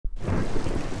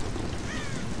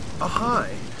Oh, hi.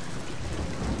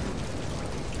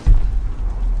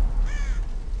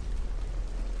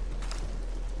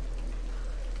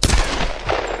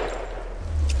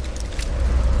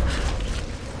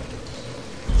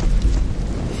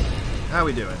 How are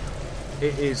we doing?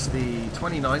 It is the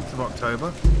 29th of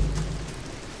October.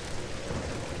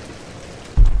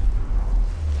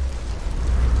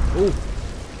 Ooh.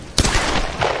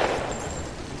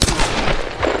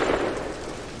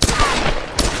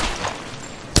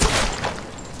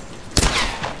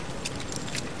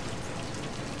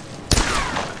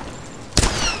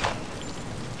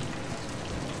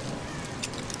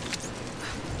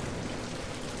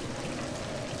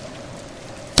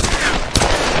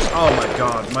 Oh my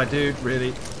god, my dude,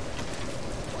 really?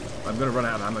 I'm gonna run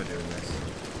out of ammo doing this.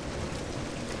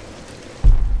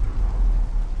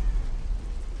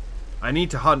 I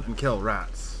need to hunt and kill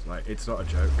rats. Like, it's not a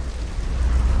joke.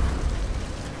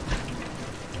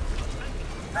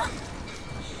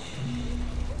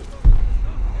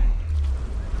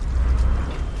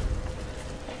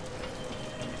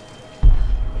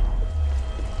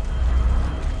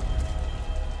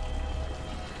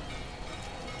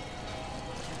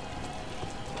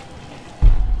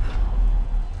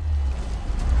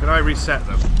 Can I reset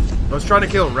them? I was trying to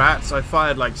kill rats. I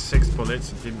fired like 6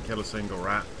 bullets and didn't kill a single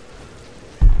rat.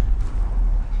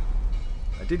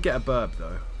 I did get a burb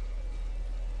though.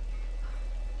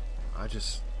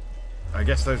 I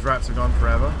guess those rats are gone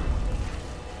forever.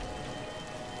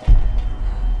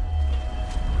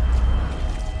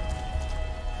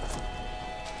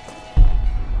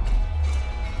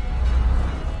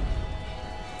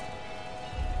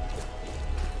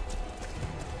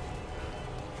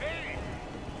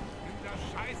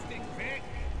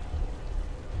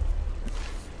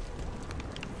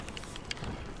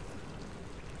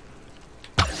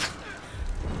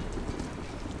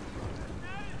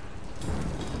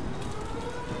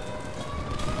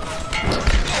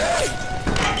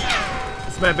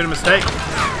 May have been a mistake.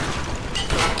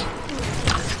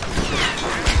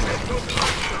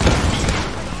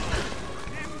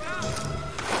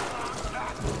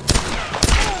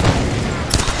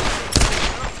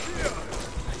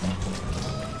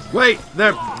 Wait,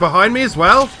 they're behind me as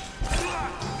well?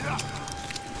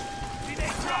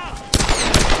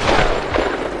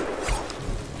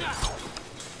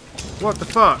 What the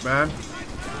fuck, man?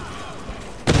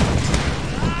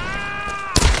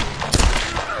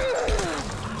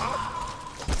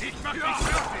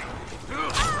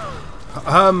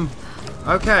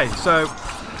 Okay, so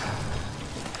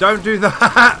don't do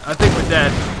that. I think we're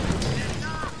dead.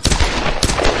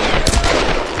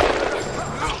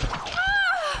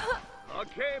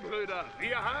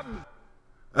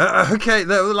 Okay,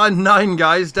 there were like 9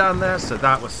 guys down there, so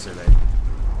that was silly.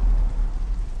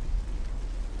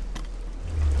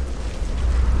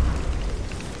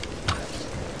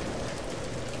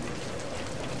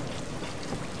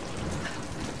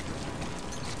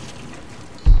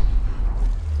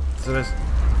 So this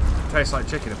tastes like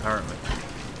chicken apparently.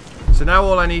 So now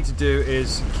all I need to do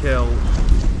is kill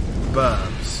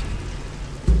burbs,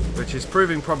 which is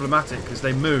proving problematic because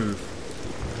they move.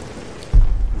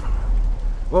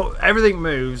 Well, everything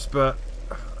moves, but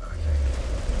okay.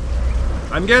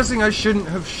 I'm guessing I shouldn't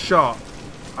have shot.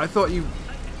 I thought you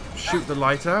shoot the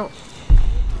light out.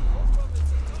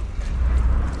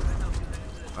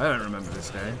 I don't remember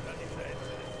this game.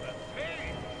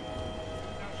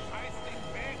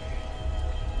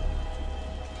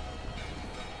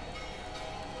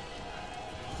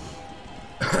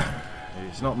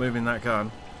 He's not moving that gun.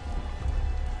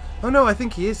 Oh no, I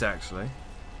think he is actually.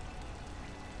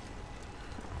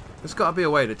 There's got to be a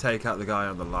way to take out the guy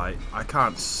on the light. I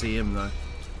can't see him though.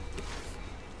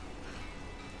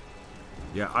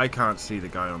 Yeah, I can't see the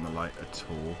guy on the light at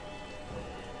all.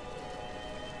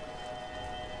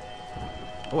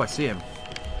 Oh, I see him.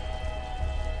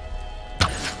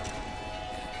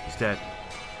 He's dead.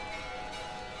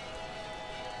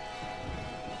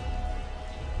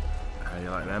 How do you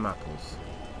like them apples?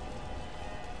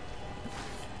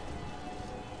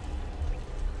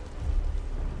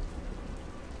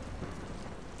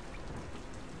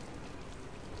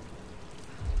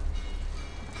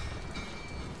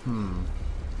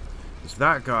 Is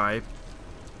that guy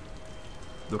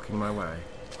looking my way?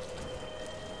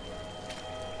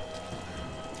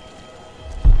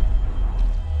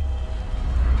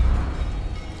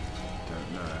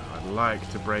 Don't know. I'd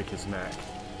like to break his neck.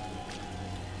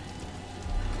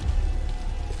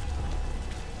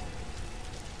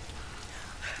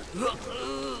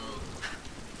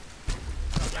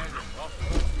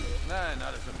 Nein,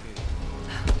 alles okay.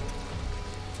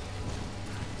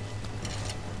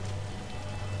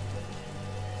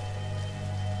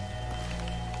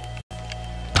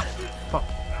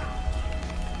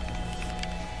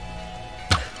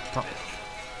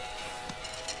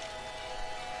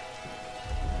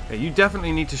 Yeah, you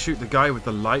definitely need to shoot the guy with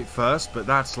the light first, but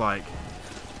that's like...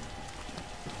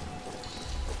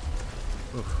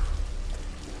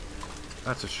 Oof.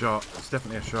 That's a shot. It's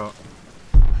definitely a shot.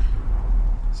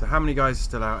 So how many guys are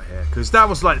still out here? Because that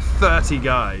was like 30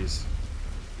 guys.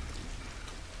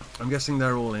 I'm guessing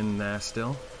they're all in there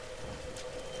still.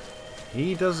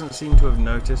 He doesn't seem to have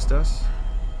noticed us,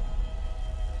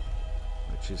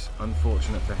 which is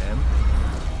unfortunate for him.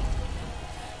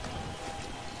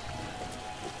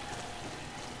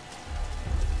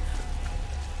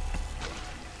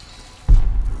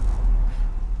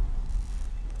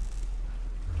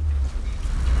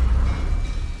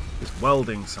 He's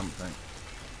welding something.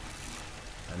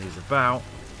 And he's about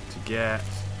to get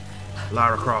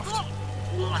Lara Croft.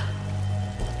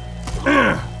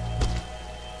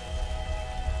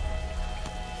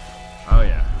 Oh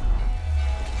yeah.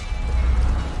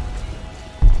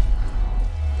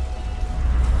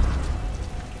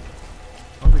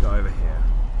 What have we got over here?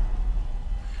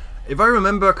 If I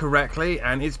remember correctly,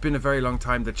 and it's been a very long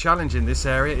time, the challenge in this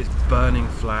area is burning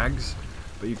flags,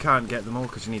 but you can't get them all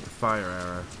because you need the fire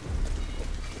arrow.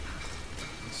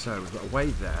 So we've got to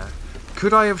wait there.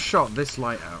 Could I have shot this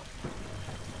light out?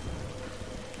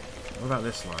 What about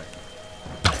this light?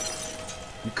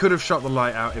 You could have shot the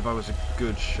light out if I was a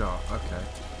good shot. Okay.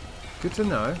 Good to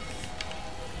know.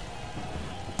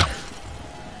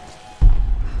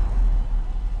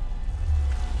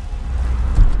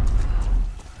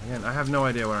 Again, I have no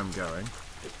idea where I'm going.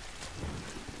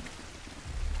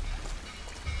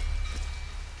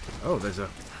 Oh, there's a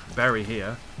berry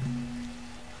here.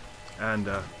 And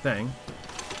a thing.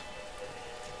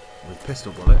 With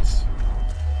pistol bullets.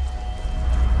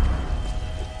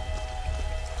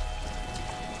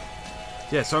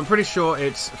 Yeah, so I'm pretty sure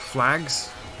it's flags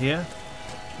here.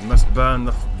 You must burn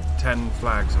the 10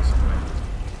 flags or something.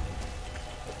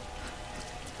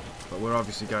 But we're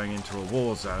obviously going into a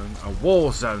war zone. A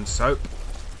war zone, Soap.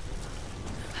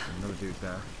 Another dude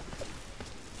there.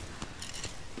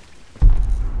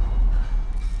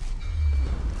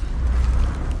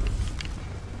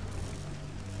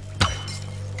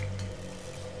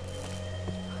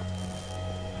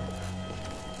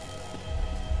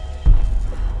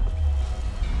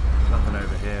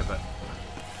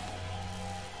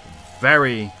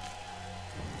 Very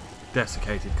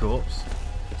desiccated corpse.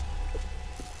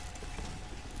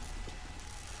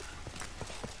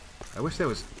 I wish there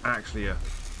was actually a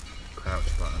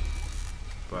crouch button,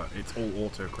 but it's all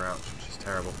auto crouch, which is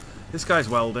terrible. This guy's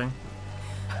welding,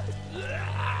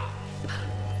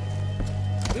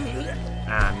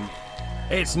 and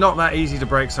it's not that easy to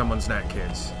break someone's neck,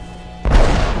 kids.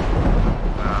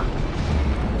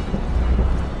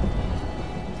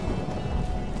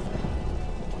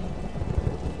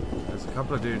 A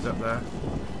couple of dudes up there.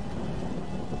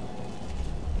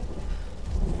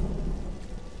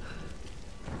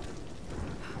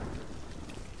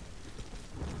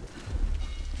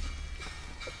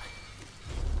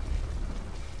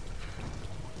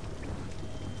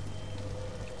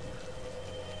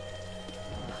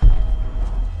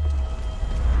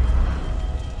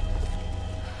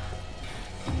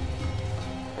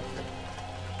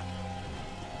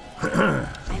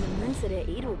 Eine Münze der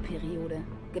Edo-Periode,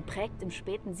 geprägt im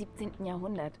späten 17.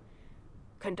 Jahrhundert.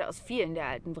 Könnte aus vielen der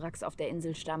alten Wracks auf der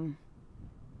Insel stammen.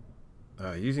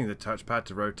 Using the touchpad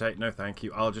to rotate, no thank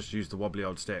you. I'll just use the wobbly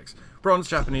old sticks. Bronze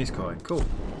Japanese coin, cool.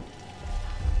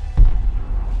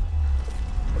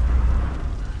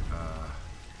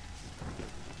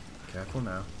 Careful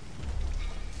now.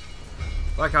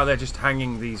 Like how they're just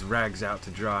hanging these rags out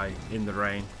to dry in the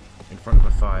rain in front of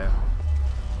a fire.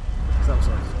 So that was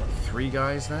like, what, 3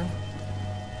 guys then?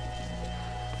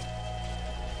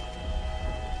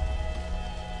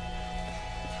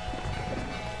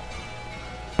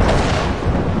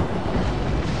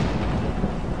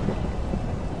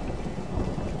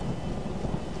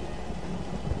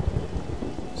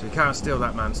 So you can't steal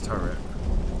that man's turret.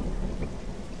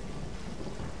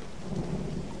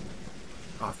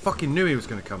 Oh, I fucking knew he was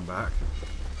going to come back.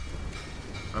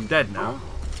 I'm dead now.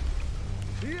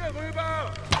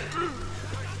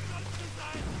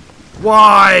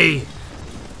 Why?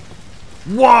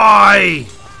 Why?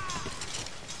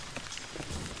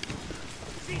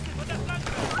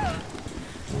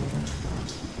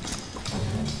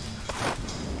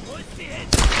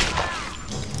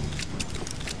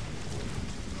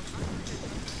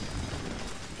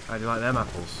 How do you like them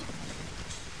apples?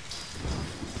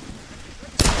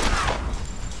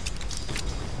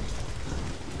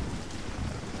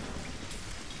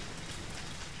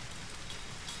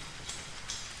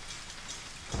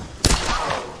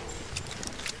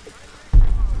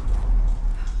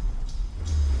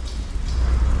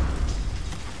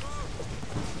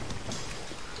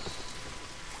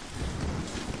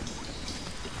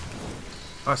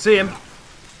 I see him.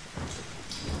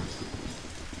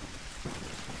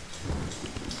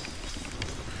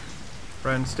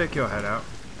 Friend, stick your head out.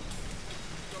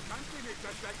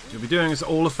 You'll be doing us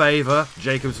all a favour,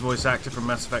 Jacob's voice actor from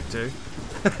Mass Effect 2.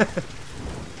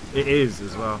 It is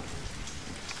as well.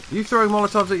 Are you throwing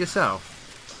Molotovs at yourself?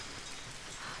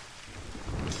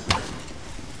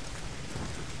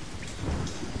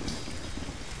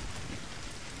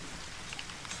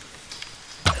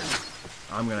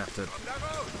 I'm gonna have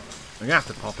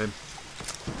to pop him.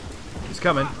 He's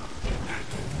coming.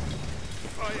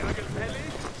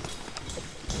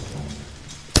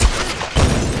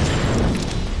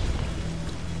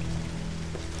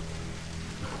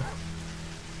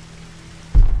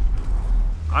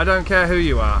 I don't care who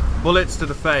you are. Bullets to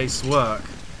the face work.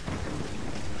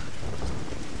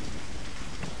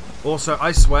 Also,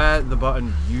 I swear the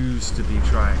button used to be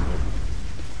triangle.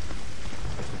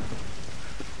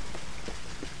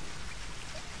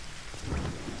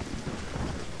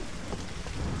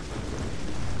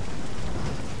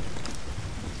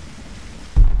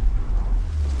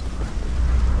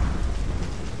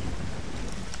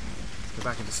 Go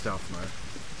back into stealth mode.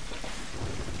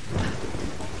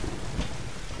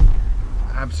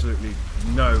 Absolutely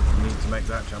no need to make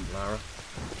that jump, Lara.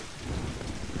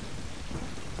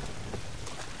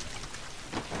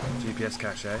 GPS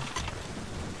cache.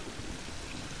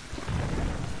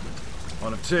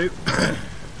 One of two.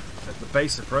 At the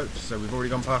base approach, so we've already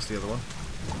gone past the other one.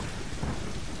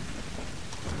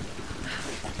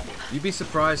 You'd be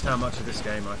surprised how much of this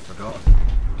game I've forgotten.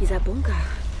 Dieser Bunker.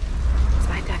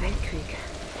 Zweiter Weltkrieg.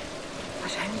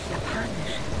 Wahrscheinlich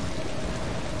japanisch.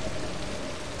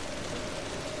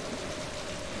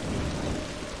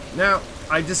 Now,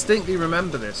 I distinctly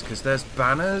remember this because there's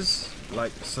banners,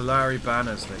 like Solari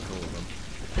banners they call them.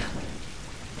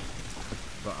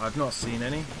 But I've not seen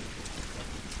any.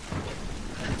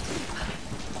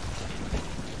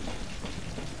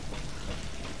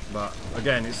 But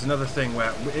again, it's another thing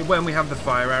where when we have the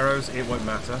fire arrows, it won't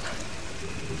matter.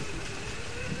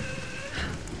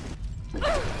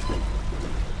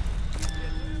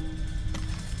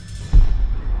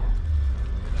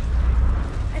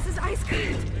 Es ist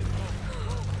eiskalt.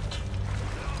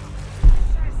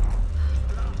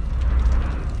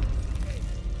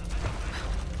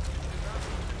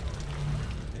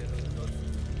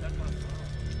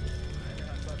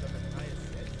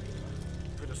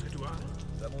 Für das Ritual?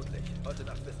 Vermutlich. Heute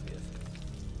Nacht wissen wir es.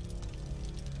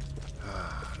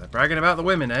 They're bragging about the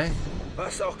women, eh?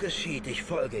 Was auch geschieht, ich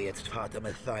folge jetzt Vater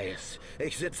Matthias.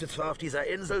 Ich sitze zwar auf dieser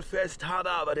Insel fest,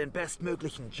 habe aber den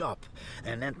bestmöglichen Job.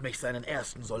 Er nennt mich seinen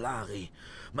ersten Solari.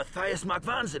 Matthias mag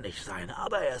wahnsinnig sein,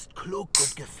 aber er ist klug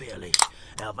und gefährlich.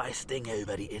 Er weiß Dinge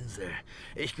über die Insel.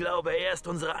 Ich glaube, er ist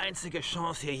unsere einzige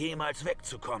Chance, hier jemals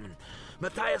wegzukommen.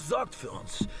 Matthias sorgt für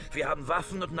uns. Wir haben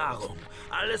Waffen und Nahrung.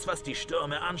 Alles, was die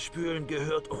Stürme anspülen,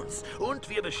 gehört uns. Und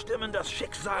wir bestimmen das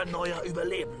Schicksal neuer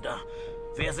Überlebender.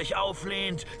 Wer sich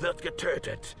auflehnt, wird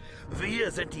getötet.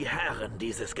 Wir sind die Herren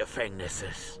dieses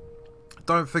Gefängnisses.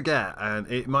 Don't forget, and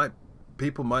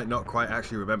people might not quite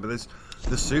actually remember this,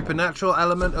 the supernatural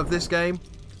element of this game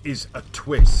is a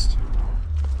twist.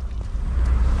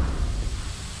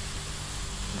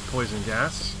 Poison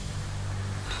gas.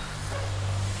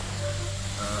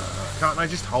 Can't I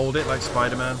just hold it like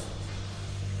Spider-Man?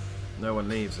 No one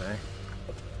leaves, eh?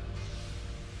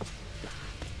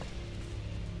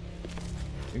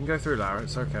 You can go through, Lara,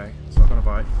 it's okay. It's not gonna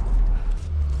bite.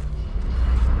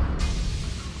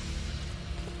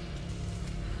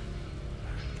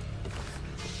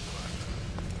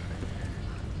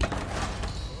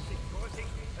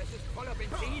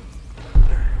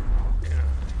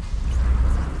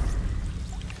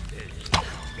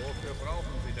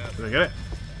 Did I get it?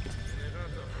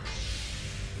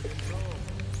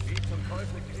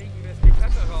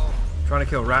 Trying to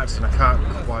kill rats and I can't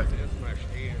quite.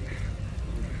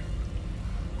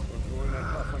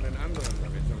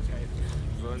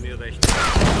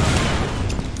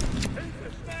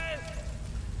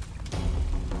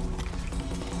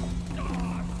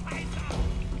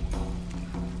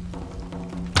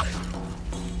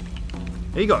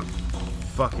 He got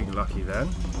fucking lucky then.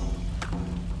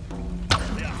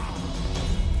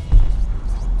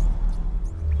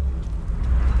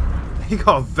 He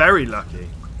got very lucky.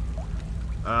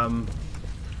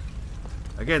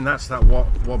 Again, that's that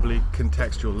wobbly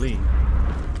contextual lean.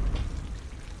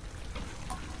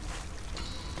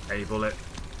 A bullet.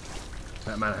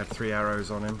 That man had 3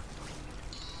 arrows on him.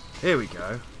 Here we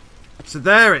go. So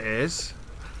there it is.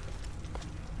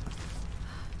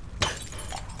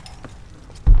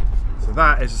 So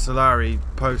that is a Solari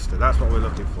poster. That's what we're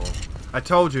looking for. I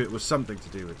told you it was something to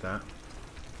do with that.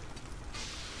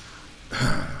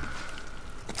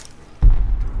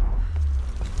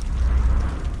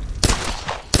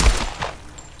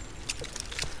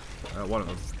 One of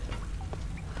them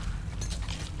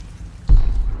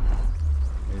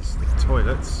is the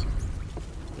toilets,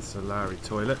 the Solari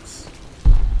toilets.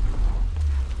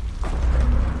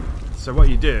 So what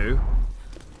you do...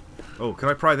 Oh, can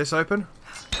I pry this open?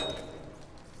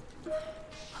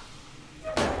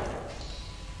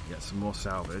 Get some more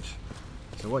salvage.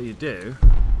 So what you do,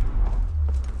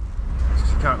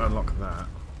 since you can't unlock that,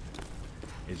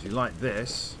 is you light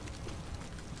this,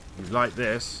 and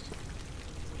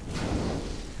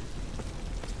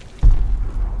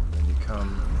then you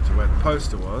come to where the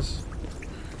poster was,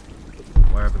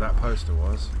 wherever that poster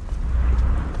was,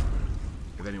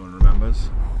 if anyone remembers.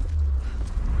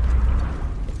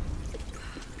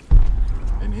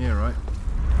 In here, right?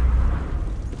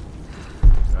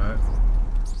 No.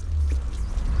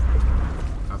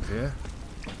 Up here.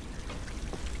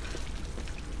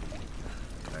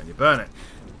 And you burn it.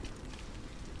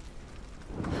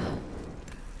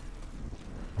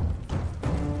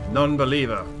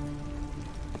 Non-believer.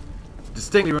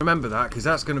 Distinctly remember that, because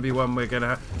that's going to be one we're going to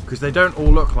have, because they don't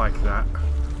all look like that.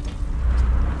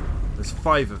 There's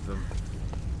 5 of them.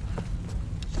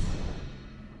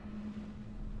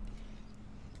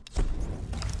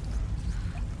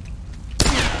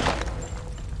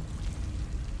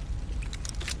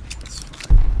 That's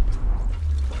fine.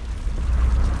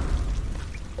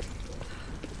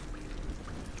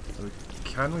 So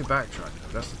can we backtrack?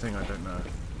 That's the thing I don't know.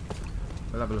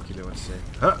 We'll have a looky-loo and see.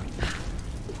 Huh!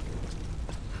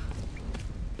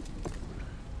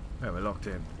 Yeah, we're locked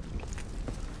in.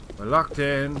 We're locked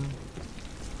in.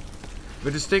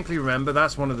 But distinctly remember,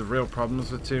 that's one of the real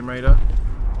problems with Tomb Raider,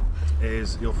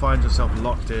 is you'll find yourself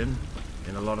locked in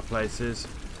a lot of places,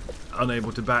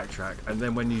 unable to backtrack. And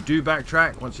then when you do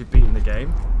backtrack, once you've beaten the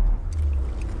game,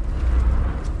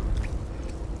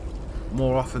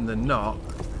 more often than not,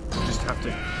 you just have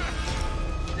to...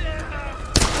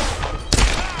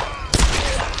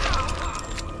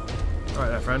 Alright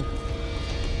there, friend.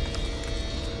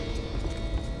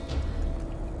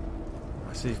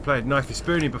 I see you've played Knifey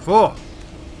Spoony before.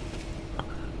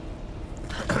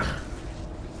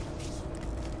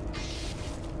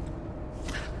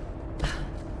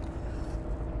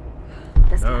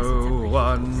 No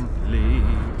one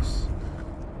leaves.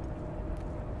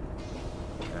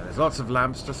 Yeah, there's lots of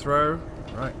lamps to throw,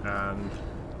 right? And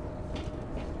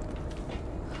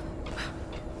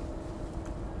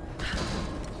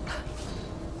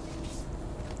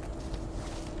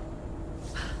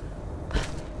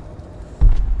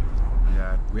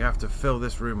yeah, we have to fill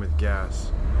this room with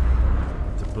gas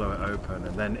to blow it open,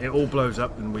 and then it all blows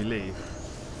up and we leave.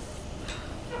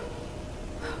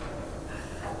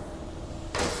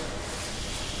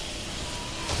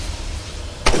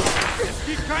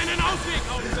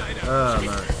 Oh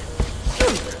man.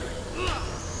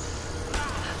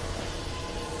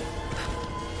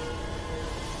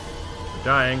 We're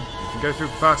dying. You can go through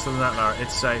faster than that, Lara.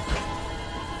 It's safe.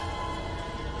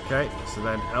 Okay, so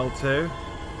then L2.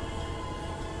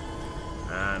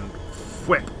 And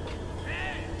whip.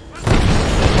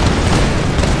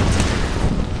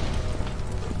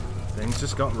 Things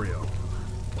just got real.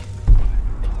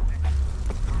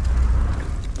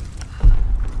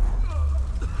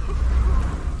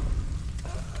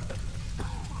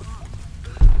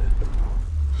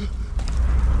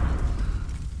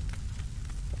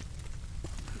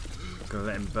 Gonna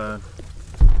let him burn.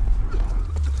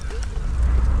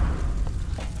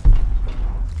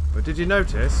 But did you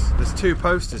notice there's 2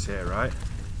 posters here, right?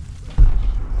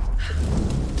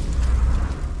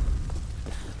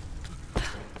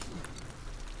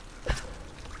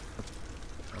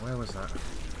 Where was that?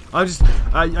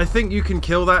 I think you can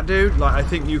kill that dude. Like, I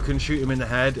think you can shoot him in the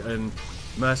head and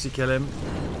mercy kill him.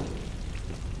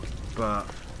 But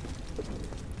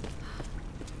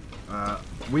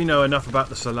we know enough about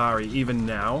the Solari, even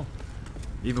now,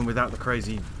 even without the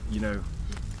crazy, you know,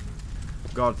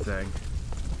 God thing.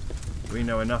 We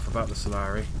know enough about the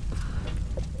Solari.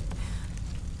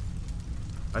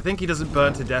 I think he doesn't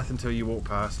burn to death until you walk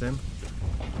past him.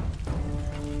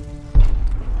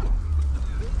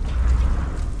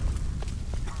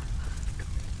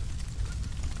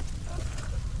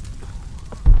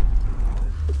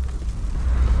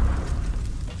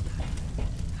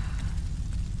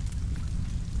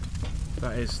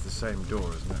 That is the same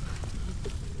door, isn't it?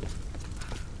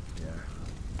 Yeah.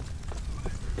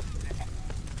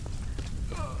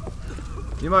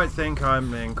 You might think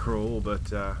I'm being cruel,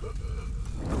 but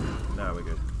no, we're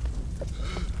good.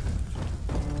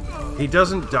 He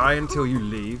doesn't die until you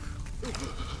leave.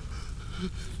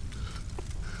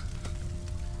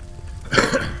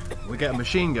 get a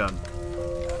machine gun.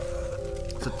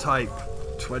 It's a Type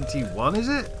 21, is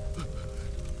it?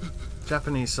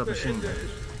 Japanese submachine gun.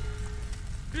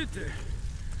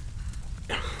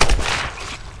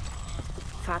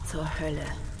 Fahr zur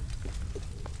Hölle.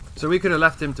 So we could have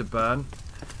left him to burn.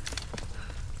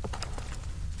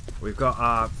 We've got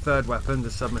our third weapon,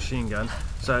 the submachine gun.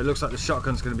 So it looks like the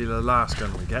shotgun's going to be the last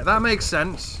gun we get. That makes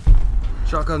sense.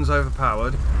 Shotgun's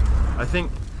overpowered. I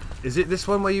think... Is it this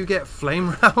one where you get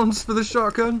flame rounds for the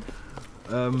shotgun?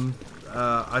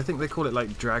 I think they call it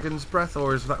like Dragon's Breath,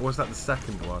 or was that the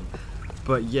second one?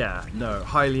 But yeah, no,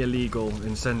 highly illegal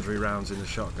incendiary rounds in the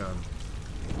shotgun.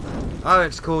 Oh,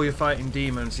 it's cool, you're fighting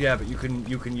demons. Yeah, but you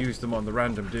can use them on the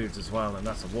random dudes as well, and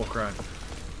that's a war crime.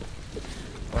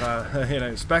 But, you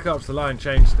know, Spec Ops The Line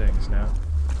changed things now.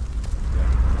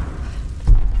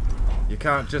 Yeah. You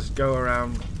can't just go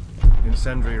around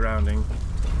incendiary rounding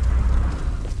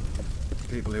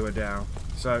people who are down.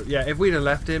 So, yeah, if we'd have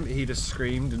left him, he'd have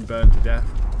screamed and burned to death.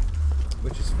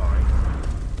 Which is fine.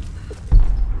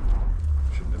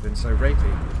 Shouldn't have been so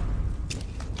rapey.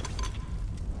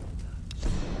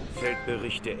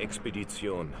 Feldbericht der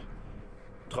Expedition.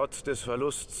 Trotz des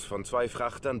Verlusts von 2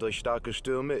 Frachtern durch starke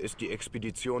Stürme ist die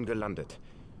Expedition gelandet.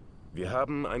 Wir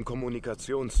haben ein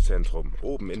Kommunikationszentrum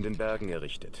oben in den Bergen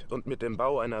errichtet und mit dem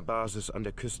Bau einer Basis an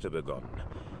der Küste begonnen.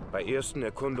 Bei ersten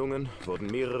Erkundungen wurden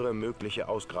mehrere mögliche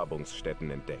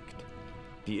Ausgrabungsstätten entdeckt.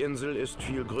 Die Insel ist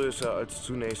viel größer als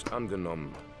zunächst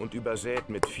angenommen und übersät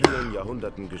mit vielen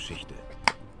Jahrhunderten Geschichte.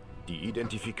 Die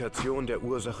Identifikation der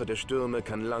Ursache der Stürme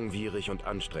kann langwierig und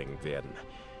anstrengend werden.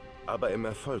 Aber im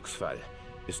Erfolgsfall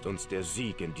ist uns der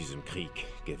Sieg in diesem Krieg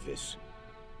gewiss.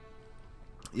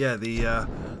 Yeah,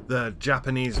 the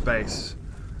Japanese base.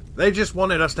 They just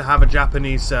wanted us to have a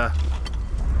Japanese.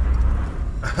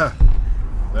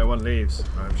 No one leaves,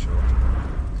 I'm sure.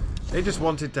 They just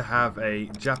wanted to have a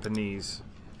Japanese.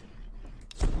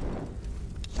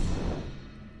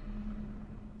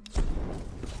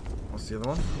 What's the other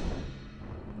one?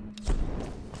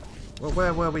 Well,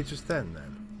 where were we just then?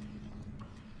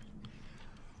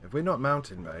 If we're not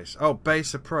mountain base, oh,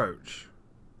 base approach.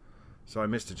 So I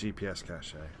missed a GPS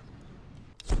cache.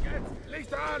 Jetzt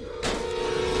Licht an!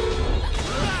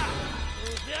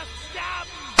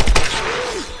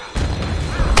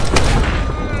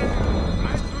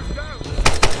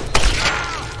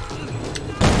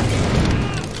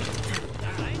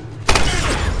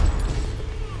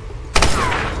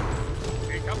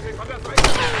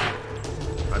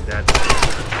 I'm dead.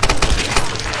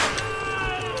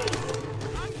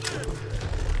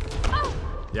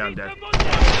 Yeah, I'm dead.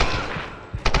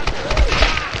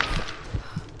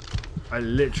 I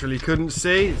literally couldn't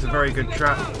see. It's a very good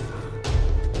trap.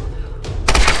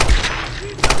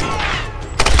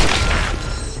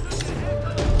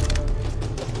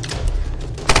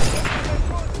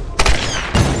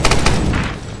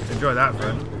 Enjoy that,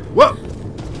 friend. Whoa!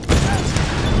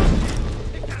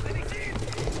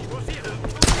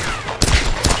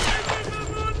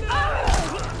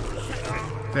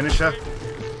 Finisher.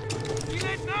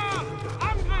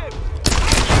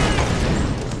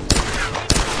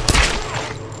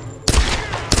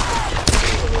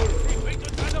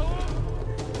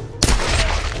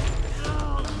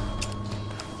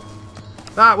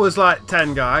 That was like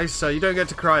 10 guys, so you don't get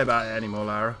to cry about it anymore,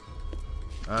 Lara.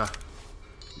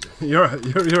 You're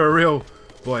a real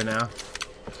boy now.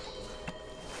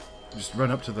 Just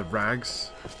run up to the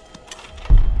rags.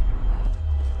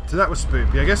 So that was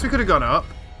spoopy. I guess we could have gone up.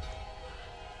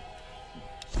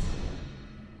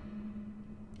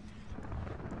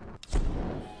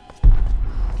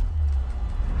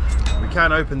 We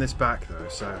can open this back though,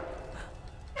 so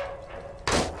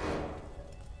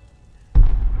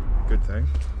good thing.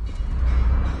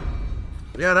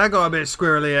 Yeah, that got a bit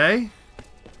squirrely, eh?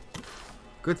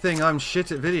 Good thing I'm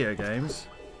shit at video games.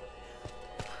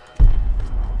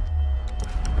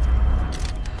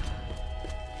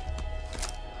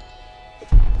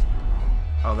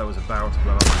 Oh, there was a barrel to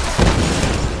blow up.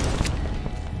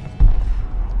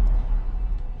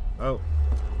 Oh.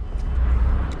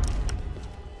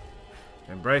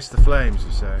 Embrace the flames,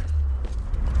 you say.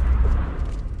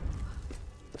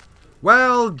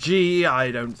 Well, gee, I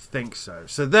don't think so.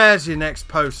 So there's your next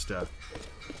poster.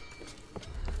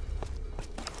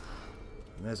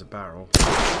 And there's a barrel.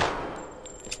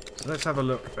 So let's have a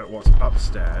look at what's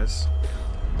upstairs.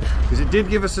 Because it did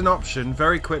give us an option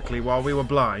very quickly while we were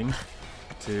blind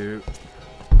to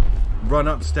run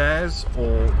upstairs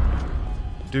or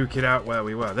duke it out where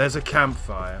we were. There's a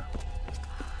campfire.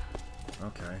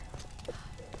 Okay.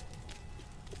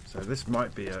 So this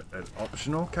might be an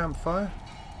optional campfire.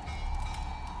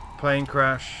 Plane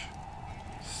crash.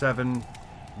 7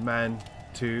 men,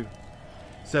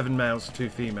 7 males, 2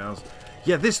 females.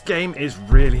 Yeah, this game is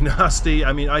really nasty.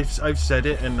 I mean, I've said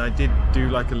it, and I did do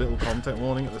like a little content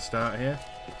warning at the start here.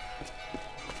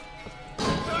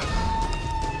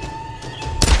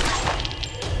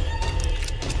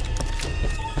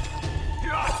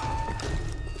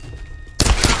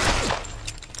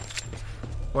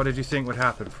 What did you think would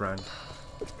happen, friend?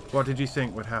 What did you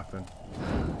think would happen?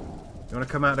 You want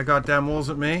to come out the goddamn walls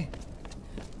at me?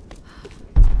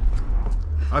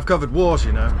 I've covered wars,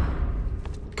 you know.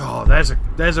 God,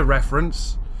 there's a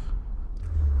reference.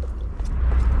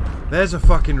 There's a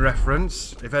fucking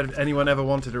reference. If anyone ever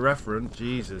wanted a reference,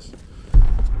 Jesus.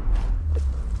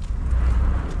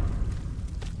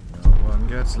 No one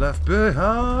gets left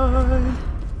behind.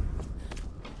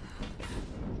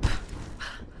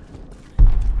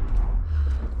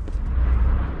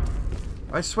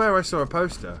 I swear I saw a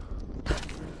poster.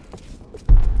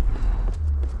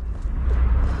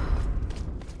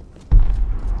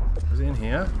 Was it in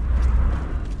here?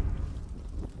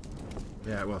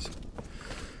 Yeah, it was.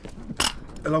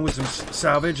 Along with some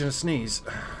salvage and a sneeze.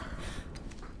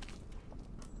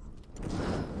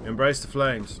 Embrace the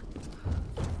flames.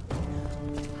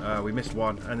 We missed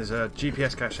one, and there's a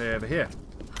GPS cache over here.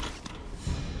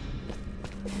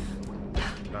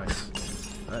 Nice.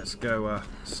 Let's go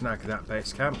snag that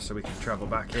base camp so we can travel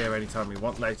back here anytime we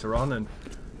want later on and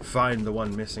find the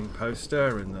one missing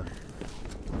poster and the...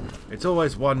 It's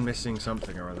always one missing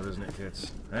something or other, isn't it,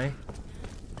 kids? Eh?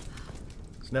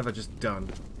 It's never just done.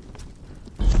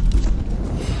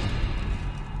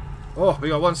 Oh, we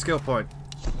got one skill point.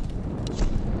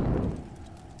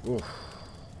 Oof.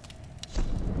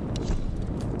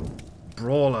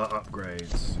 Brawler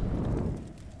upgrades.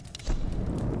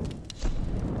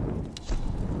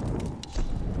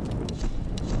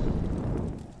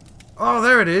 Oh,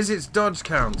 there it is. It's dodge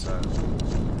counter.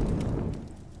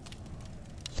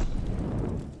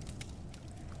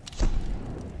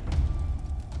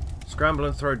 Scramble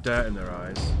and throw dirt in their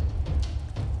eyes.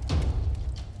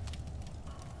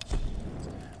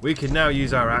 We can now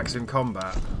use our axe in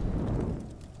combat.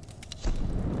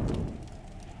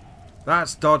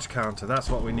 That's dodge counter. That's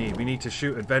what we need. We need to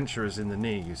shoot adventurers in the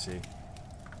knee, you see.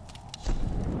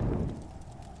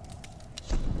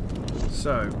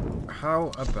 So,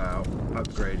 how about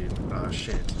upgrading our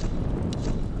shit?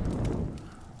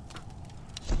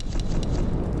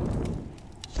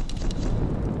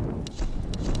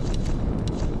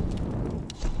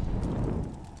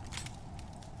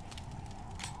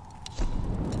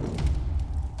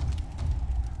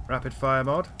 Rapid fire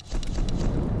mod.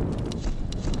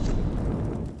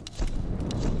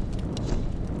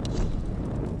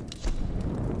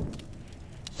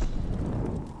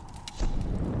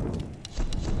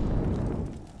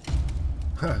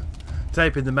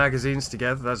 Taping the magazines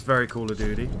together, that's very Call of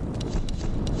Duty.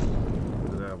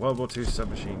 World War II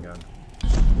submachine gun.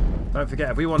 Don't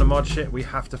forget, if we want to mod shit, we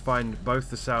have to find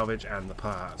both the salvage and the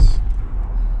parts.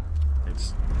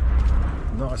 It's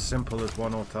not as simple as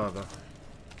one or the other.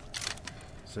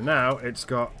 So now it's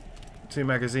got 2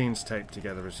 magazines taped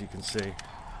together, as you can see.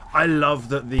 I love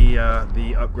that the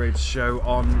upgrades show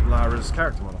on Lara's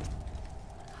character model.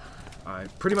 I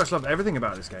pretty much love everything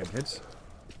about this game, kids.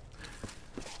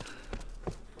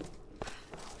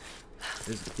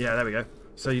 Yeah, there we go.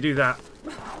 So you do that.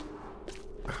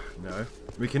 No.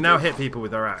 We can now hit people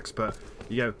with our axe, but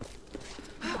you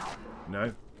go...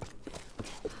 No.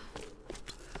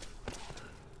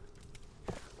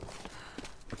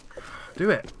 Do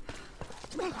it.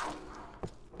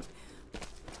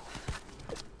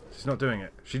 She's not doing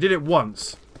it. She did it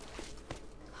once.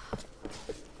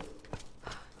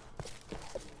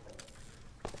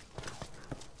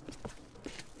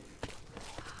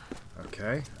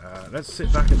 Okay, let's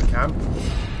sit back at the camp.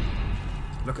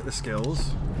 Look at the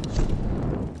skills.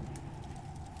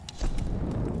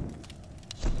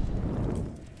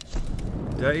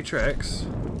 Dirty tricks.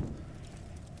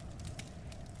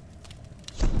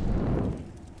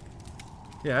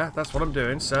 Yeah, that's what I'm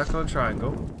doing. Circle and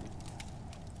triangle.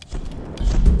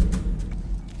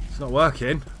 It's not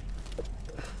working.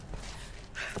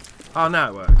 Oh, now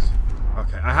it works.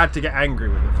 Okay, I had to get angry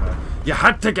with it first. You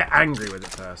had to get angry with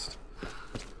it first.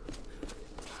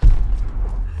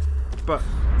 But,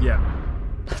 yeah.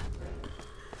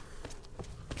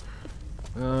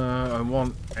 I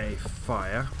want a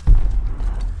fire.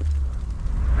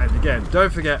 And again,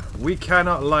 don't forget, we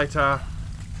cannot light our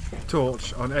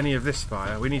torch on any of this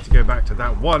fire. We need to go back to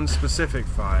that one specific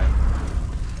fire.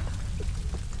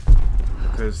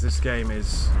 Because this game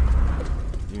is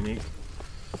unique.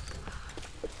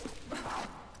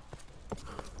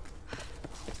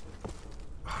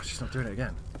 Oh, she's not doing it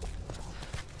again.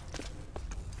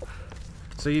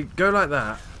 So you go like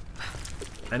that,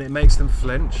 and it makes them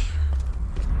flinch.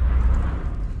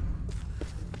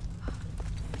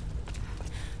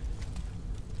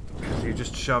 You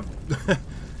just shove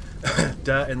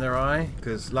dirt in their eye,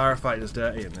 because Lara fights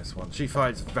dirty in this one. She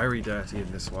fights very dirty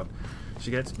in this one. She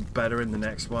gets better in the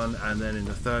next one, and then in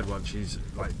the third one, she's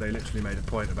like, they literally made a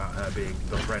point about her being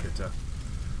the Predator.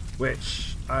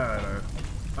 Which, I don't know.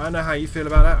 I don't know how you feel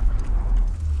about that.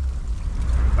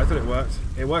 I thought it worked.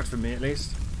 It worked for me, at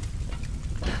least.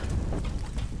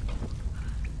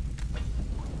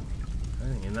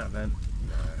 Anything in that vent?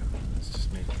 No, it's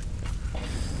just me.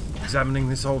 Examining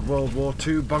this old World War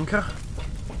II bunker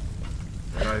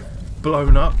that I've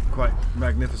blown up quite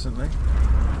magnificently.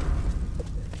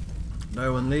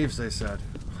 No one leaves, they said.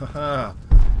 Haha,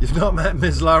 you've not met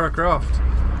Ms. Lara Croft,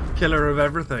 killer of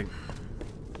everything.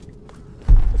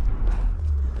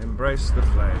 Embrace the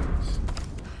flames.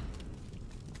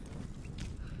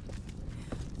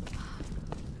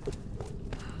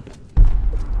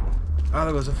 Ah,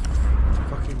 there was a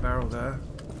fucking barrel there.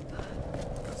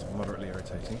 That's moderately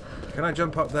irritating. Can I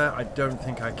jump up there? I don't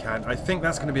think I can. I think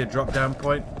that's going to be a drop down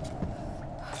point.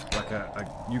 Like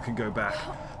you can go back.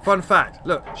 Fun fact,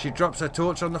 look, she drops her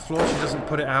torch on the floor, she doesn't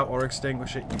put it out or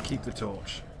extinguish it, you keep the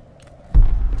torch.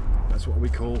 That's what we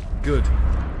call good.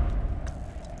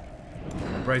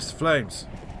 Embrace the flames.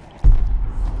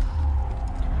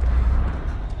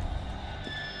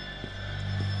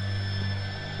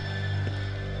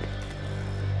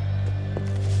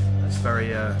 That's very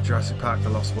Jurassic Park: The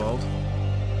Lost World.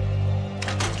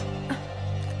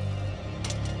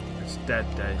 It's dead,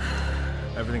 Dave.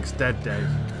 Everything's dead, Dave.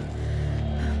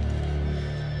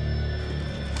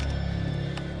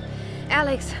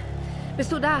 Alex,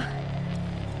 bist du da?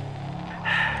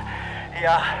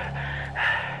 Ja,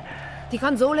 Die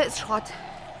Konsole ist Schrott.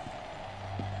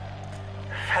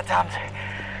 verdammt.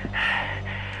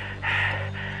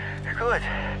 Gut,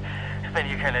 wenn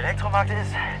hier kein Elektromarkt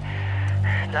ist,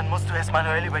 dann musst du es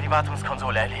manuell über die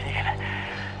Wartungskonsole erledigen.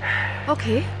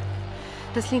 Okay,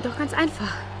 das klingt doch ganz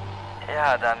einfach.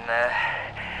 Ja, dann,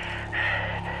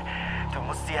 du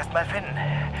musst sie erst mal finden.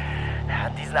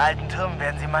 An diesen alten Türmen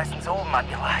werden sie meistens oben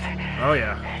angebracht. Oh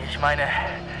ja. Ich meine,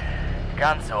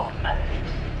 ganz oben.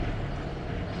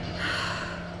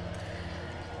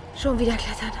 Schon wieder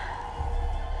klettern.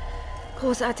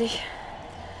 Großartig.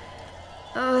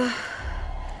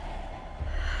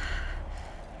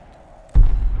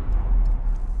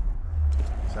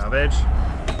 Salvage.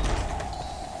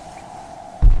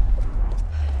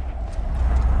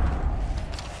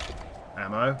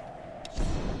 Ammo.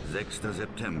 6.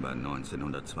 September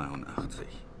 1982.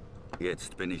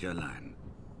 Jetzt bin ich allein.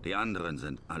 Die anderen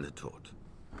sind alle tot.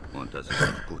 Und das ist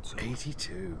auch gut so.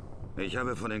 82. Ich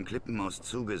habe von den Klippen aus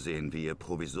zugesehen, wie ihr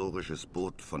provisorisches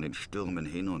Boot von den Stürmen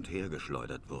hin und her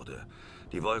geschleudert wurde.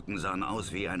 Die Wolken sahen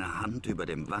aus wie eine Hand über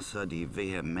dem Wasser, die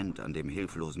vehement an dem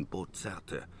hilflosen Boot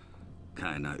zerrte.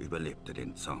 Keiner überlebte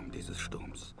den Zorn dieses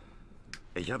Sturms.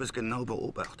 Ich habe es genau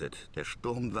beobachtet. Der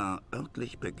Sturm war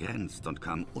örtlich begrenzt und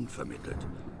kam unvermittelt.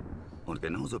 Und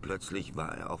genauso plötzlich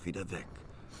war er auch wieder weg.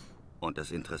 Und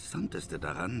das Interessanteste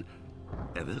daran,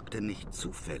 er wirkte nicht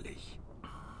zufällig.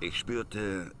 Ich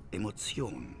spürte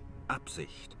Emotion,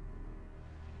 Absicht.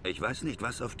 Ich weiß nicht,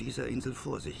 was auf dieser Insel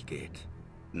vor sich geht.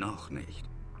 Noch nicht.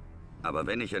 Aber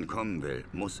wenn ich entkommen will,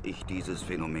 muss ich dieses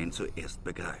Phänomen zuerst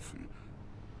begreifen.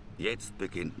 Jetzt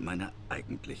beginnt meine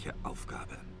eigentliche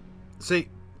Aufgabe. See,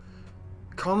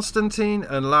 Constantine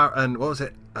and what was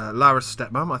it? Lara's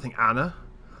stepmom, I think Anna.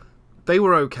 They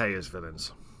were okay as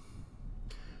villains.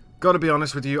 Gotta be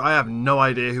honest with you, I have no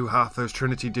idea who half those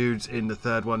Trinity dudes in the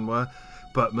third one were,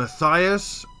 but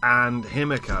Matthias and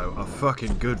Himiko are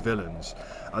fucking good villains.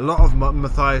 A lot of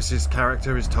Matthias's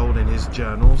character is told in his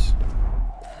journals.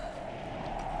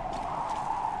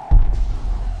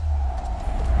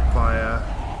 Fire,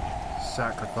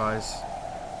 sacrifice.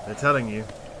 They're telling you.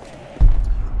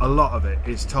 A lot of it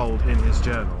is told in his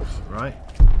journals, right?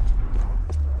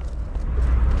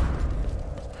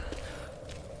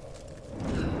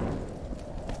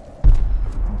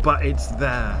 But it's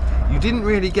there. You didn't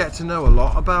really get to know a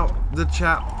lot about the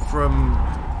chap from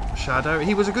Shadow.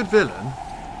 He was a good villain.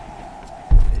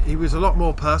 He was a lot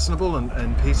more personable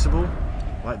and peaceable.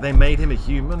 Like, they made him a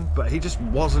human, but he just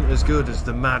wasn't as good as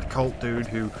the mad cult dude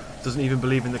who doesn't even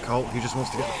believe in the cult, who just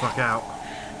wants to get the fuck out.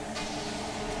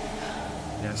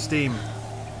 Yeah, steam.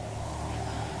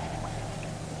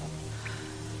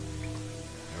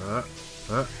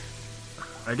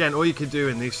 Again, all you can do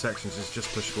in these sections is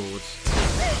just push forwards.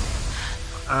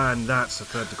 And that's a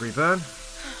 3rd degree burn.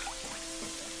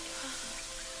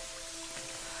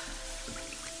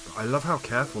 I love how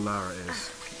careful Lara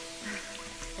is.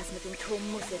 Das mit dem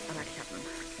Turm muss jetzt aber klappen.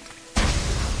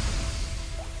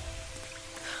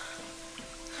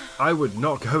 I would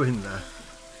not go in there.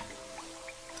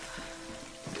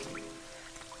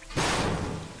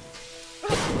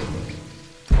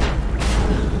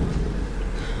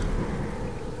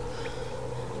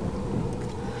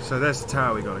 So there's the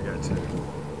tower we gotta get to.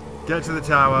 Get to the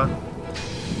tower.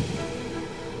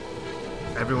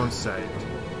 Everyone's saved.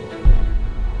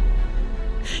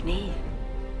 Schnee.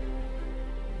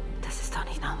 Das ist doch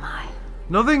nicht normal.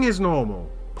 Nothing is normal.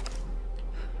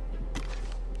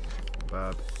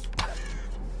 Bad.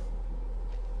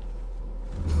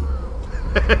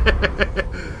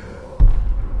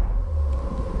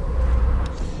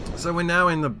 So we're now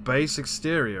in the base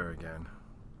exterior again.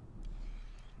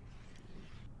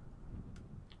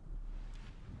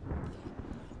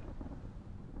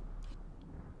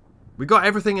 We got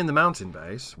everything in the mountain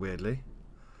base, weirdly.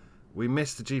 We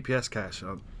missed the GPS cache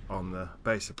on the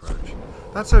base approach.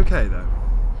 That's okay though.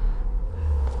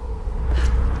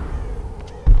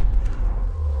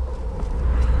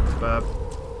 Burb.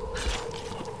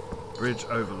 Bridge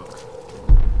overlook.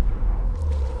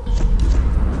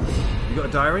 You got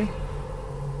a diary?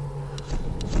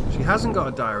 She hasn't got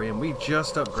a diary and we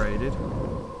just upgraded.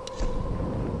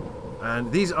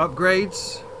 And these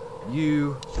upgrades,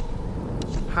 you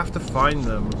have to find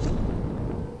them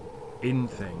in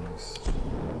things.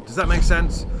 Does that make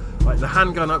sense? Like the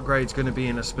handgun upgrade's going to be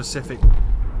in a specific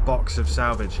box of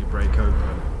salvage you break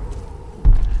open.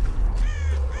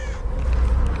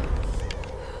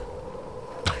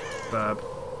 Burb.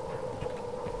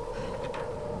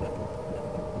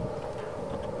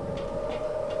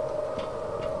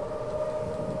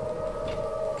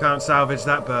 Can't salvage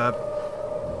that burb.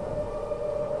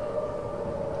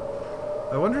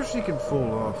 I wonder if she can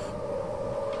fall off.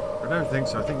 I don't think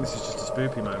so. I think this is just a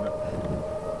spoopy moment.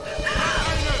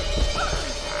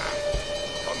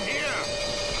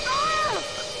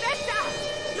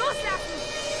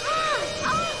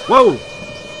 Whoa!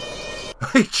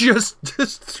 I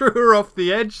just threw her off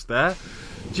the edge there.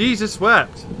 Jesus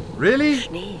wept. Really?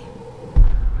 Schnee.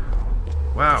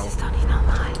 Wow. Das ist doch nicht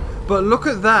normal. But look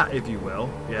at that, if you will.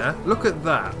 Yeah? Look at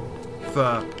that.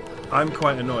 For I'm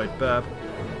quite annoyed, burb.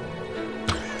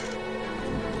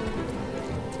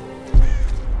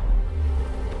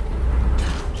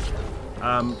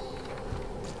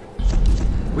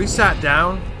 We sat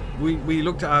down. We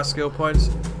looked at our skill points.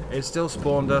 It still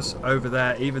spawned us over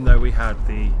there, even though we had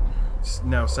the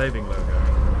now saving logo.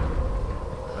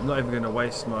 I'm not even going to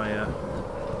waste my...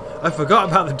 I forgot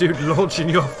about the dude launching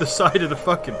you off the side of the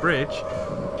fucking bridge.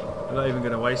 I'm not even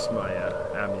going to waste my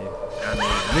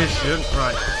ammunition.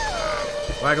 Right.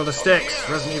 Waggle the sticks.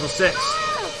 Resident Evil 6.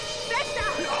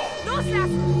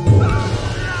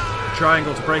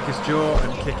 Triangle to break his jaw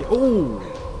and kick it. Ooh!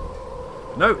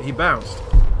 No, he bounced.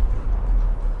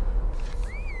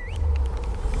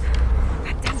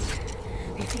 Verdammt.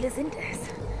 Wie viele sind es?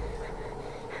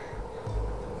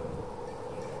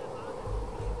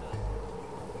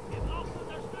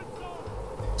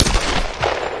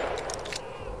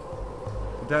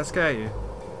 Did that scare you?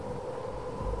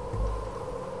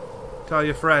 Tell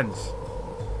your friends.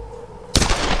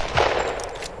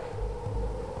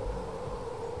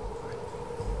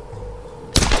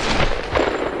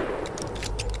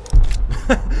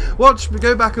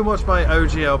 Go back and watch my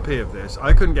OGLP of this.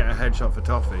 I couldn't get a headshot for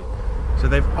Toffee. So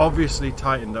they've obviously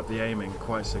tightened up the aiming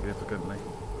quite significantly.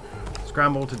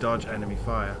 Scramble to dodge enemy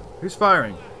fire. Who's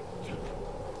firing?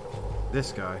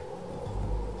 This guy.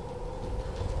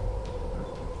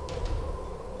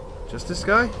 Just this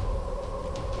guy?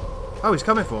 Oh, he's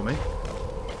coming for me.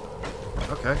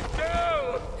 Okay.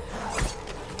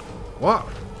 What?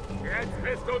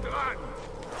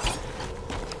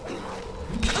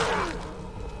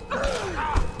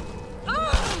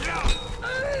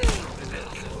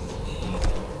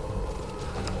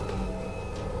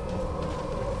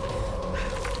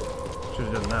 Should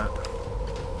have done that.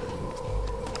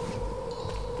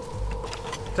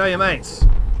 Tell your mates.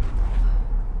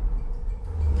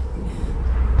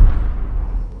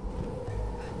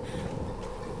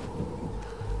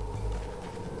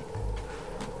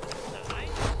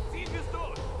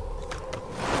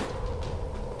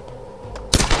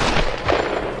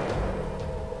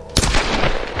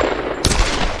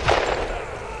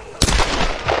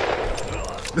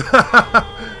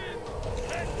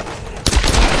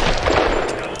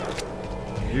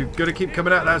 You gotta keep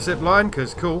coming out that zip line,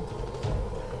 cause cool.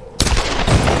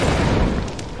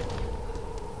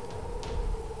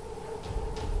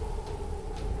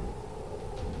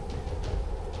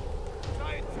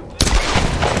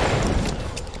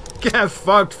 Get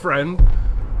fucked, friend.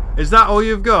 Is that all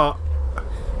you've got?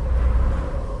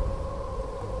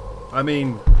 I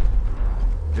mean,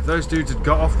 if those dudes had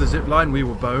got off the zip line, we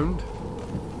were boned.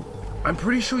 I'm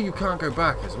pretty sure you can't go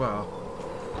back as well.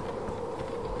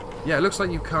 Yeah, it looks like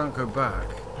you can't go back.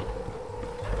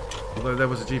 Although there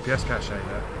was a GPS cache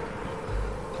there.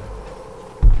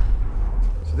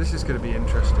 So this is going to be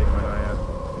interesting when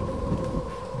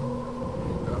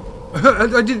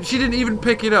I... She didn't even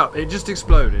pick it up. It just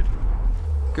exploded.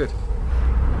 Good.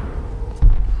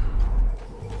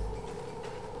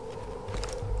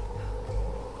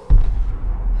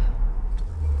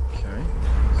 Okay.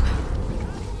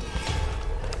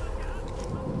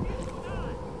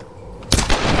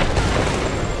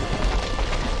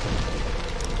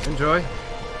 Enjoy.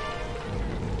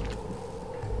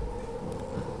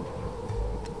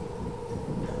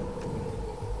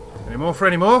 Any more for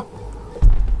any more?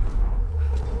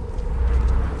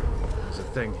 There's a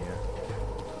thing here.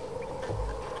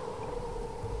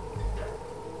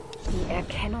 Die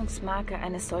Erkennungsmarke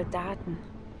eines Soldaten.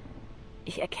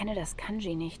 Ich erkenne das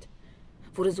Kanji nicht.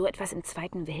 Wurde so etwas im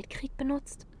Zweiten Weltkrieg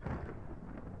benutzt?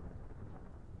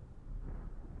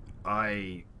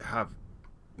 I have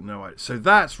no idea. So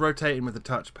that's rotating with the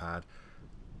touchpad,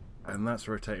 and that's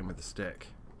rotating with the stick.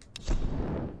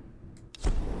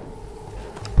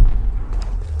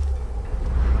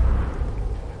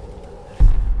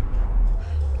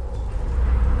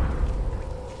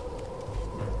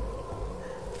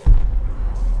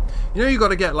 You know you got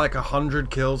to get like 100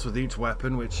 kills with each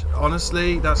weapon, which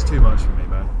honestly, that's too much for me,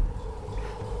 man.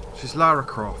 She's Lara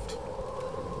Croft.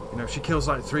 You know, she kills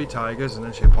like 3 tigers and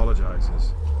then she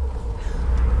apologizes.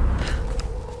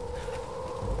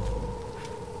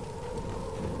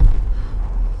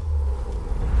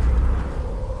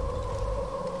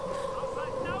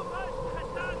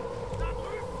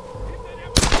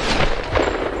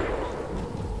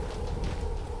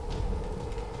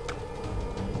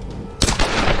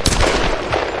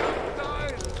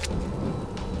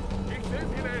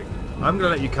 I'm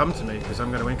going to let you come to me because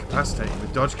I'm going to incapacitate you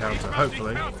with dodge counter,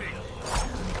 hopefully.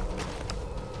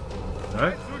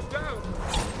 No?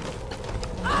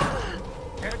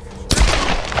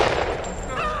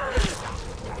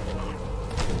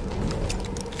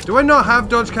 Do I not have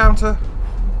dodge counter?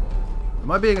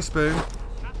 Am I being a spoon?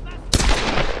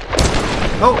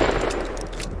 Oh!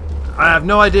 I have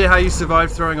no idea how you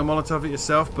survived throwing a Molotov at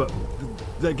yourself, but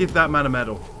give that man a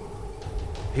medal.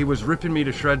 He was ripping me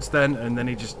to shreds then, and then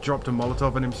he just dropped a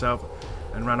Molotov on himself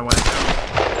and ran away.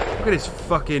 Look at his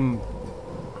fucking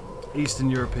Eastern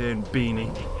European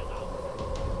beanie.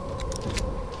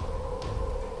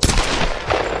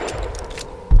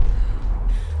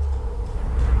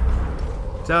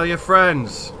 Tell your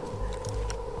friends.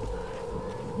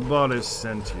 Boris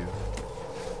sent you.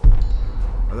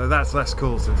 Although that's less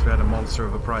cool since we had a monster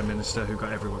of a Prime Minister who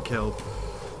got everyone killed.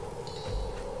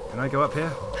 Can I go up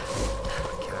here?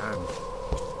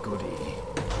 Goodie.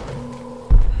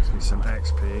 Gives me some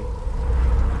XP.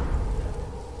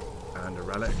 And a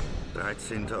relic.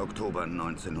 13. Oktober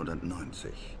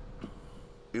 1990.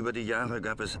 Über die Jahre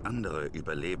gab es andere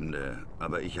Überlebende,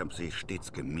 aber ich habe sie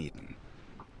stets gemieden.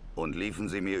 Und liefen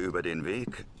sie mir über den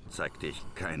Weg, zeigte ich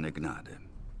keine Gnade.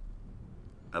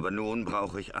 Aber nun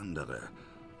brauche ich andere.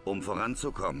 Um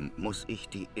voranzukommen, muss ich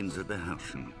die Insel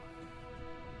beherrschen.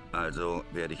 Also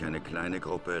werde ich eine kleine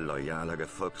Gruppe loyaler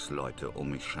Gefolgsleute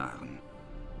um mich scharen.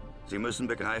 Sie müssen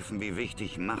begreifen, wie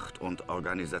wichtig Macht und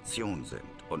Organisation sind.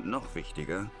 Und noch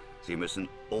wichtiger, sie müssen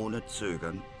ohne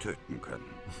Zögern töten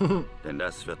können. Denn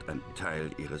das wird ein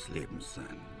Teil ihres Lebens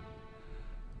sein.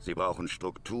 Sie brauchen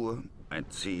Struktur, ein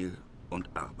Ziel und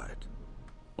Arbeit.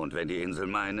 Und wenn die Insel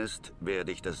mein ist,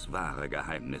 werde ich das wahre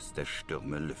Geheimnis der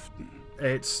Stürme lüften.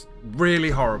 It's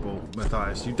really horrible,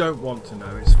 Matthias. You don't want to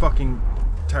know. It's fucking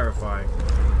terrifying.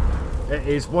 It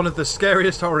is one of the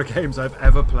scariest horror games I've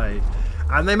ever played.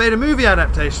 And they made a movie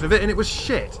adaptation of it and it was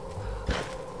shit.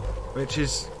 Which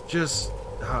is just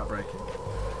heartbreaking.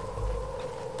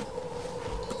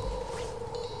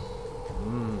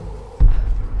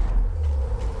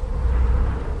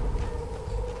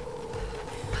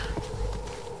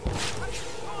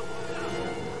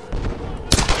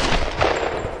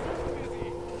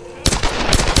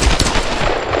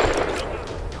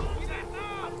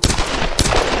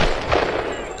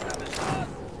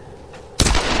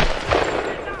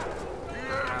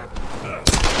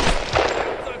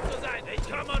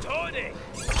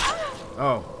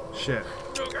 Oh, shit.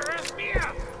 Du gehörst mir!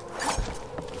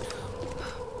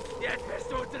 Jetzt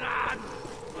bist du dran!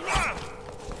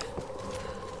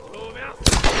 Du wirst...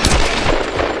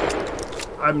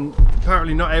 I'm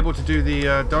apparently not able to do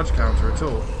the dodge counter at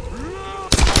all.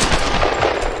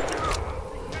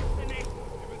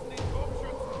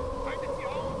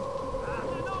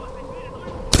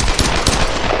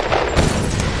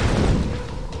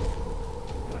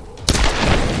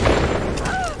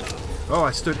 Oh,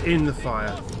 I stood in the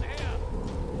fire.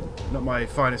 Not my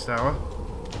finest hour.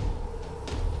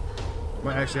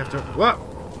 Might actually have to... What?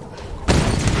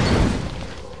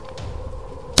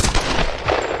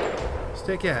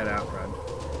 Stick your head out, friend.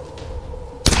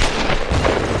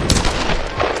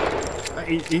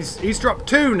 He's dropped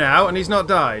 2 now, and he's not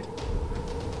died.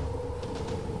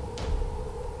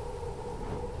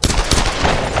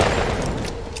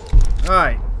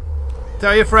 Alright.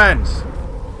 Tell your friends.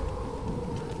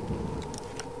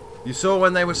 You saw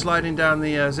when they were sliding down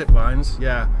the zip lines?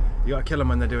 Yeah, you gotta kill them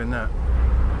when they're doing that.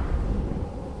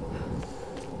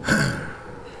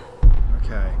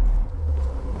 Okay.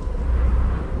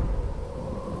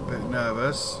 Bit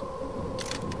nervous.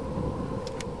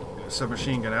 Get a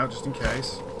submachine gun out just in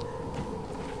case.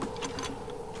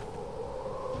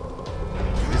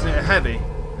 Isn't it a heavy?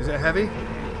 Is it a heavy?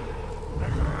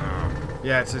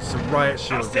 Yeah, it's a riot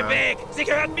shield. Aus dem Weg! Sie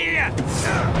gehören mir!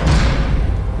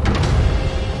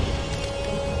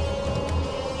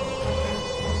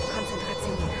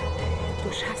 Konzentration.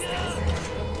 Du schaffst das.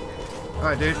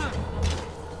 Alright, dude.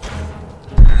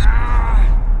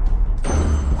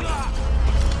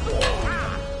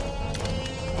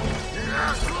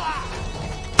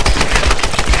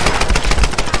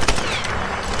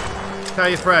 Tell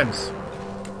your friends.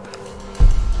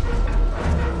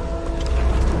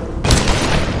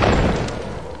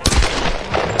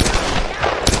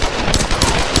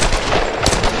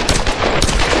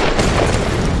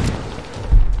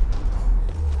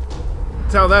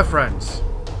 Tell their friends.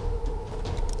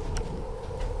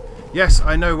 Yes,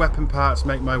 I know weapon parts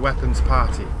make my weapons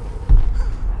party.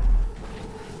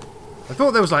 I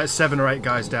thought there was like 7 or 8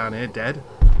 guys down here dead.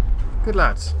 Good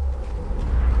lads.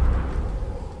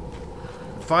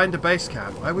 Find a base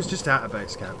camp. I was just at a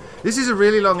base camp. This is a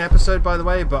really long episode, by the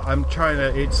way, but I'm trying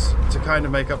to... It's to kind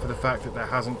of make up for the fact that there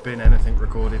hasn't been anything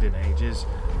recorded in ages.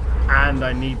 And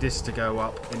I need this to go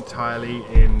up entirely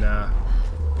in...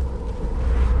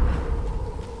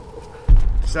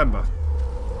 December,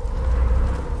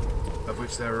 of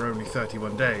which there are only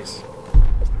 31 days,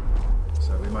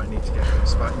 so we might need to get a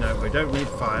spike. No, we don't need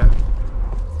fire.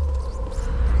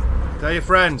 Tell your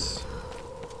friends.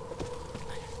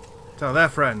 Tell their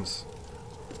friends.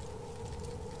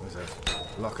 There's a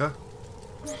locker.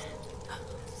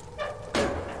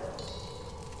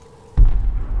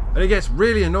 And it gets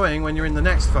really annoying when you're in the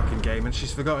next fucking game and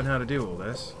she's forgotten how to do all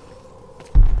this.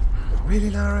 Really,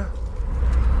 Lara?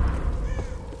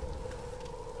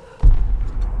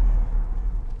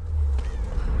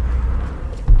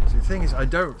 The thing is, I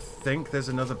don't think there's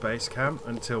another base camp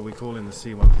until we call in the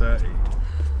C-130.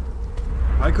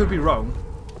 I could be wrong.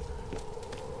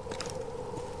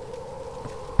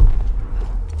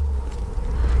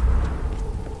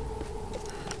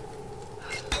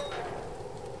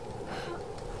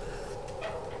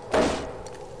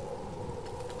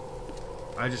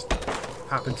 I just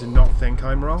happen to not think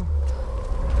I'm wrong.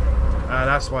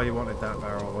 That's why you wanted that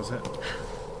barrel, was it?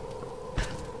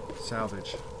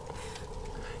 Salvage.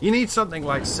 You need something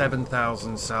like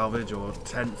 7,000 salvage or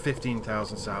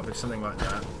 15,000 salvage, something like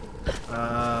that.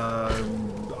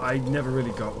 I never really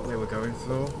got what they were going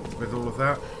for with all of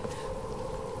that.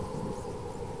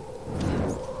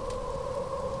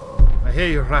 I hear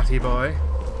you, ratty boy.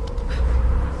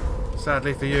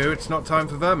 Sadly for you, it's not time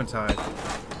for Vermintide.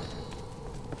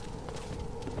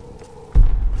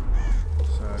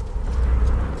 So.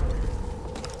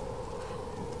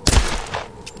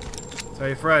 Tell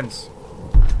your friends.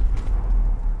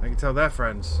 They can tell their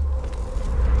friends.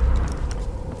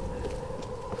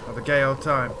 Have a gay old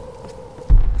time.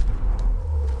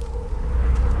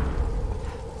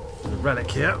 There's a relic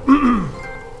here.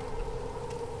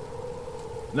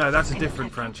 No, that's a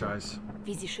different franchise.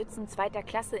 Wie sie Schützen 2.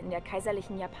 Klasse in der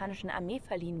kaiserlichen japanischen Armee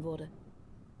verliehen wurde.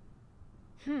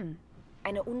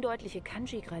 Eine undeutliche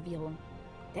Kanji-Gravierung.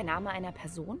 Der Name einer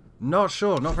Person? Not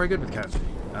sure. Not very good with kanji.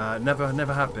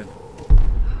 Never have been.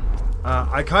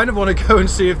 I kind of want to go and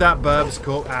see if that Burb's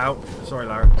corpse... Ow. Sorry,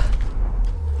 Lara.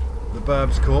 The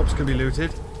Burb's corpse can be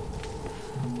looted.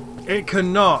 It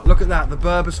cannot. Look at that. The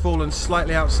Burb has fallen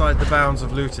slightly outside the bounds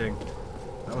of looting.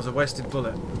 That was a wasted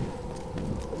bullet.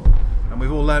 And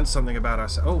we've all learnt something about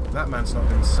ourselves. Oh, that man's not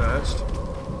been searched.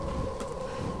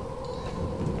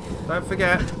 Don't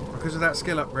forget, because of that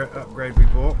skill upgrade we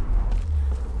bought,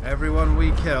 everyone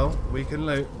we kill, we can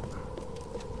loot.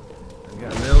 And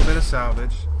get a little bit of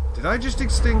salvage. Did I just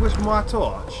extinguish my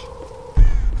torch?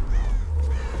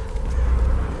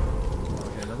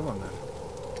 Okay, another one then.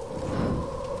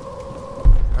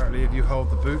 Apparently if you hold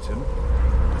the button...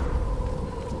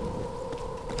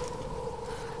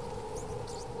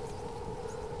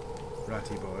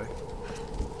 Ratty boy.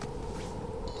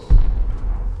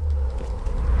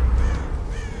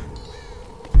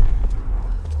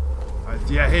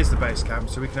 Yeah, here's the base camp,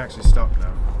 so we can actually stop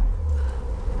now.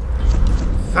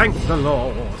 Thank the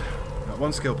Lord! Got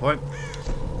 1 skill point.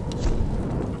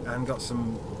 And got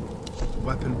some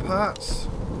weapon parts.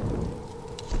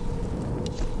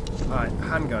 Alright,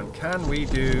 handgun. Can we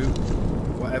do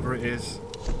whatever it is?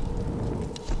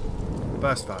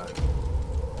 Burst fire.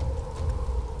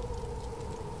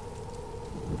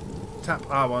 Tap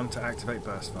R1 to activate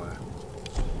burst fire.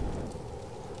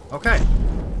 Okay.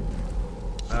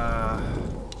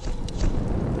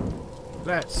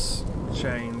 Let's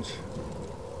change.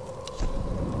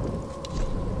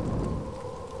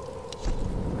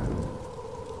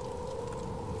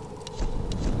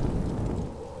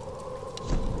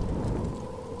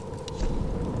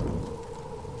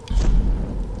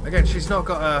 Again, she's not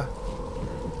got a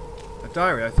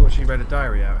diary. I thought she read a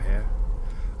diary out here.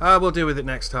 We'll deal with it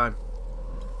next time.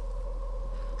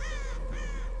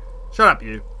 Shut up,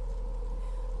 you.